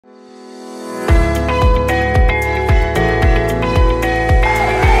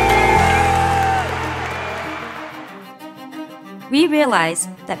We realize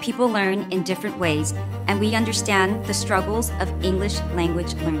that people learn in different ways, and we understand the struggles of English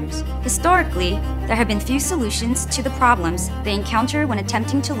language learners. Historically, there have been few solutions to the problems they encounter when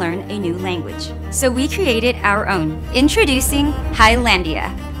attempting to learn a new language. So we created our own. Introducing Highlandia.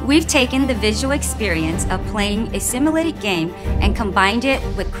 We've taken the visual experience of playing a simulated game and combined it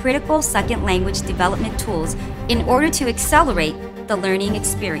with critical second language development tools in order to accelerate the learning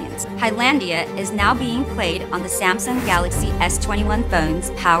experience. Highlandia is now being played on the Samsung Galaxy S21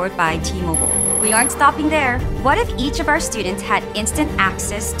 phones powered by T-Mobile. We aren't stopping there. What if each of our students had instant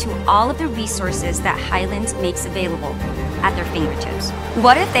access to all of the resources that Highlands makes available at their fingertips?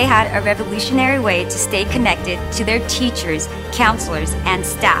 What if they had a revolutionary way to stay connected to their teachers, counselors, and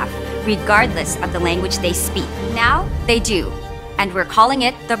staff, regardless of the language they speak? Now they do, and we're calling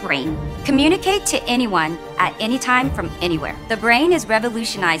it the Brain. Communicate to anyone at any time from anywhere. The Brain is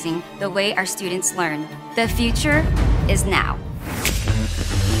revolutionizing the way our students learn. The future is now.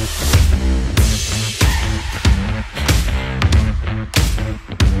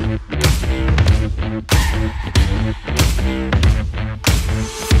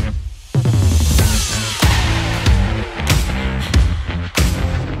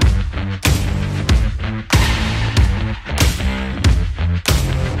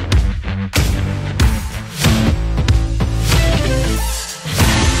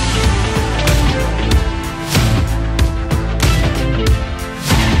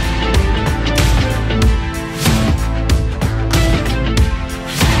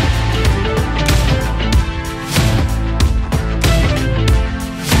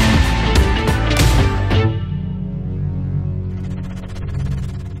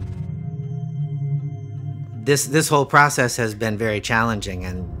 This whole process has been very challenging,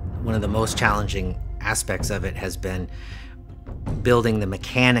 and one of the most challenging aspects of it has been building the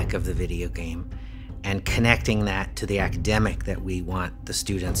mechanic of the video game and connecting that to the academic that we want the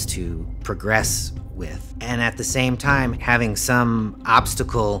students to progress with. And at the same time, having some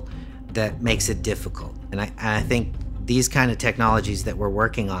obstacle that makes it difficult. And I think these kind of technologies that we're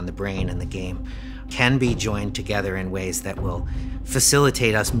working on, the Brain and the game, can be joined together in ways that will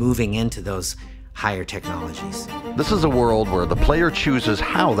facilitate us moving into those higher technologies. This is a world where the player chooses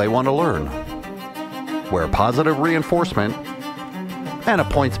how they want to learn, where positive reinforcement and a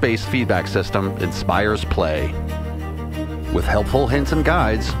points-based feedback system inspires play, with helpful hints and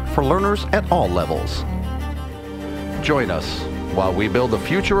guides for learners at all levels. Join us while we build the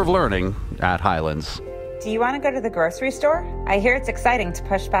future of learning at Highlands. Do you want to go to the grocery store? I hear it's exciting to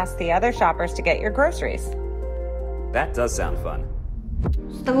push past the other shoppers to get your groceries. That does sound fun.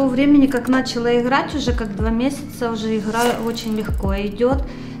 С того времени, как начала играть, уже как 2 месяца, уже игра очень легко идет.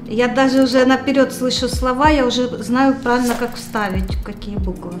 Я даже уже наперед слышу слова, я уже знаю правильно, как вставить, какие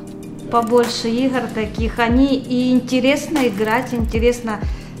буквы. Побольше игр таких, они и интересно играть, интересно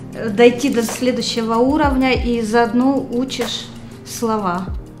дойти до следующего уровня, и заодно учишь слова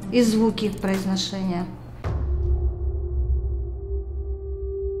и звуки их произношения.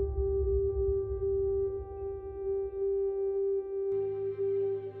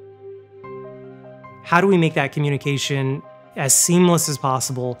 How do we make that communication as seamless as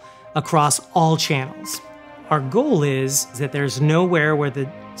possible across all channels? Our goal is that there's nowhere where the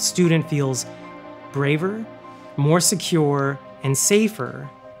student feels braver, more secure, and safer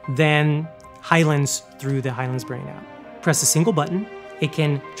than Highlands through the Highlands Brain app. Press a single button, it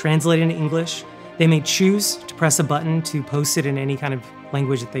can translate into English. They may choose to press a button to post it in any kind of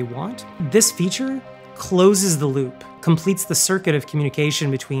language that they want. This feature closes the loop, completes the circuit of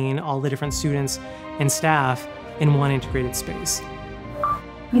communication between all the different students and staff in one integrated space.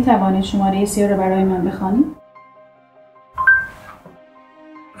 می‌توانید شماره 3 رو برای من بخوانید؟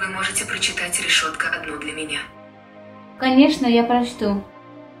 Вы можете прочитать решетка одну для меня. Конечно, я прочту.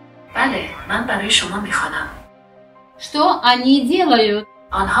 بله، من برای شما می‌خوانم. Что они делают?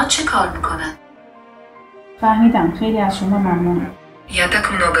 آنها چه کار می‌کنند؟ فهمیدم. خیلی از شما ممنونم. Я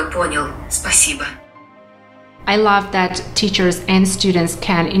так много понял. Спасибо. I love that teachers and students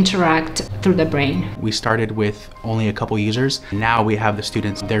can interact through the Brain. We started with only a couple users. Now we have the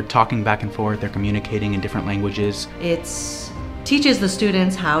students, they're talking back and forth, they're communicating in different languages. It teaches the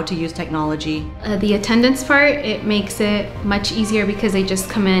students how to use technology. The attendance part, it makes it much easier because they just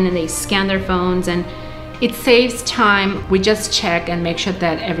come in and they scan their phones, and it saves time. We just check and make sure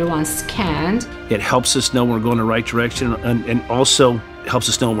that everyone's scanned. It helps us know we're going in the right direction, and also helps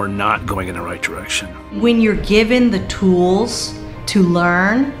us know we're not going in the right direction. When you're given the tools to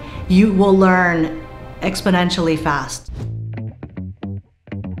learn, you will learn exponentially fast.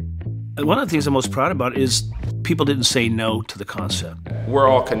 One of the things I'm most proud about is people didn't say no to the concept. We're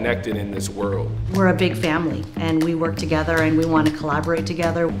all connected in this world. We're a big family, and we work together, and we want to collaborate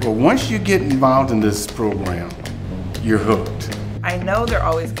together. Well, once you get involved in this program, you're hooked. I know they're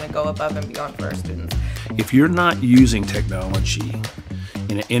always going to go above and beyond for our students. If you're not using technology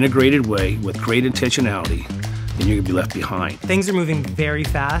in an integrated way with great intentionality, then you're going to be left behind. Things are moving very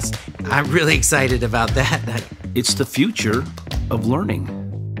fast. I'm really excited about that. It's the future of learning.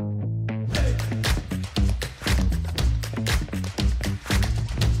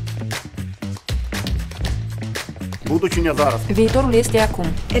 Viitorul este acum.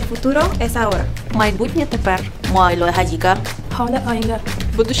 El futuro es ahora. Майбутнє тепер. Мойло гадіка. Хавля айга.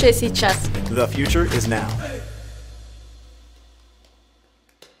 Будущее сейчас. The future is now.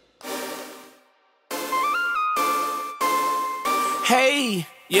 Hey,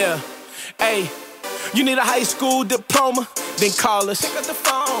 yeah, hey, you need a high school diploma? Then call us. Pick up the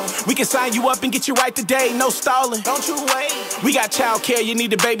phone. We can sign you up and get you right today, no stalling. Don't you wait. We got childcare, you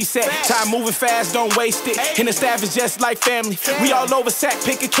need to babysit. Time moving fast, don't waste it. And the staff is just like family. We all over Sac,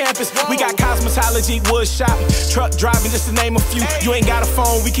 pick a campus. We got cosmetology, wood shop, truck driving, just to name a few. You ain't got a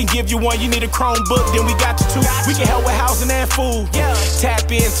phone, we can give you one. You need a Chromebook, then we got you two. We can help with housing and food.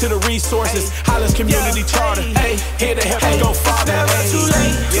 Tap into the resources. Highlands Community Charter. Hey, here to help you go farther. It's never too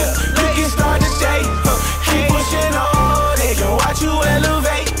late. You can start today. Keep pushing on. They can watch you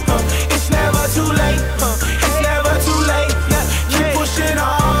elevate. It's never too late. It's never too late. Keep pushing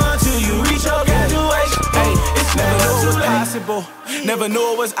on till you reach your graduation. Hey, it's never too late. Possible. Never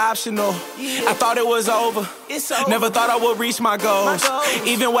knew it was optional. I thought it was over. Never thought I would reach my goals.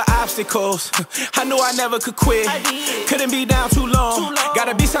 Even with obstacles, I knew I never could quit. Couldn't be down too long.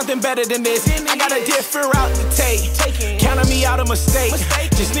 Gotta be something better than this. I got a different route to take. Counting me out a mistake.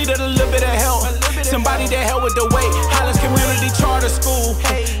 Just needed a little bit of help. Somebody that helped with the weight. Highlands Community Charter School.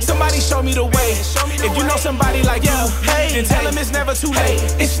 Somebody show me the way. If you know somebody like you, then tell them it's never too late.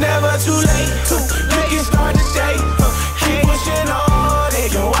 It's never too late. You can start today.